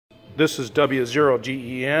This is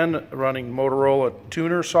W0GEN running Motorola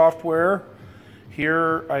tuner software.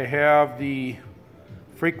 Here I have the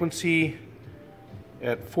frequency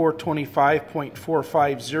at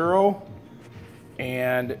 425.450,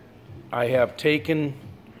 and I have taken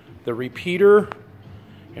the repeater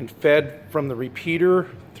and fed from the repeater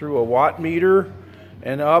through a watt meter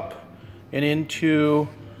and up and into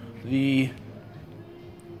the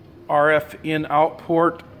RF in out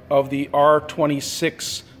port of the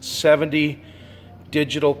R2670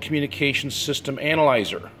 digital communication system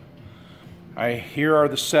analyzer. Here are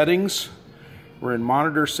the settings. We're in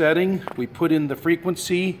monitor setting. We put in the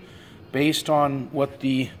frequency based on what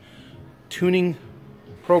the tuning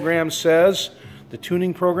program says. The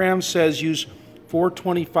tuning program says use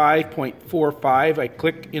 425.45. I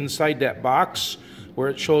click inside that box where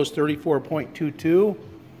it shows 34.22.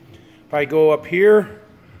 If I go up here,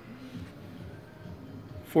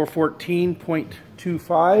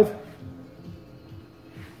 414.25.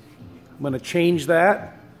 I'm going to change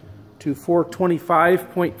that to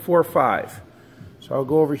 425.45. So I'll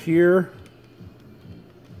go over here,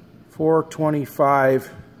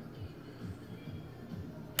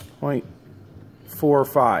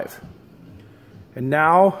 425.45. And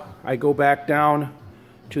now I go back down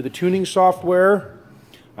to the tuning software.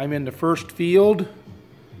 I'm in the first field.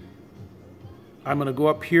 I'm going to go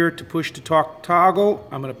up here to push to talk toggle.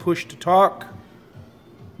 I'm going to push to talk.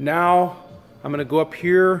 Now I'm going to go up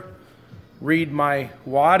here, read my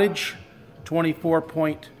wattage,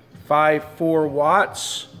 24.54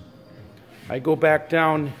 watts. I go back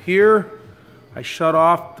down here. I shut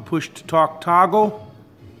off the push to talk toggle.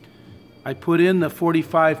 I put in the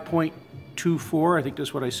 45.24. I think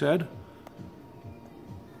that's what I said.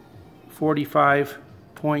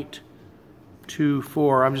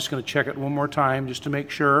 45.24. I'm just going to check it one more time just to make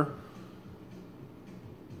sure.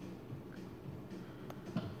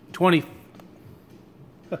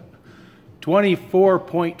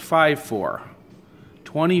 24.54.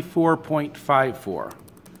 24.54.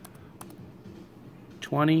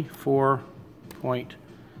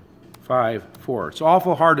 24.54. It's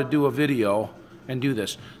awful hard to do a video and do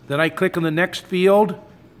this. Then I click on the next field.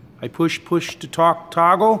 I push to talk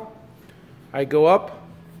toggle. I go up.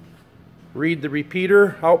 Read the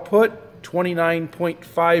repeater output,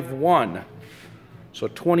 29.51. So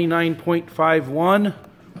 29.51.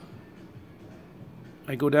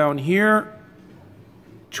 I go down here,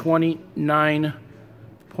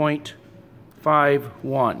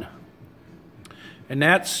 29.51. And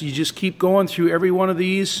that's, you just keep going through every one of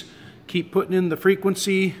these, keep putting in the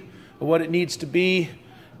frequency of what it needs to be,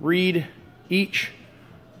 read the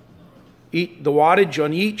wattage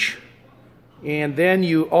on each. And then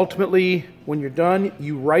you ultimately, when you're done,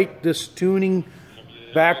 you write this tuning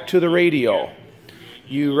back to the radio.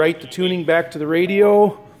 You write the tuning back to the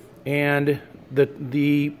radio, and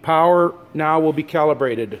the power now will be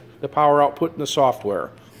calibrated, the power output in the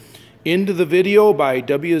software. Into the video by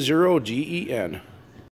W0GEN.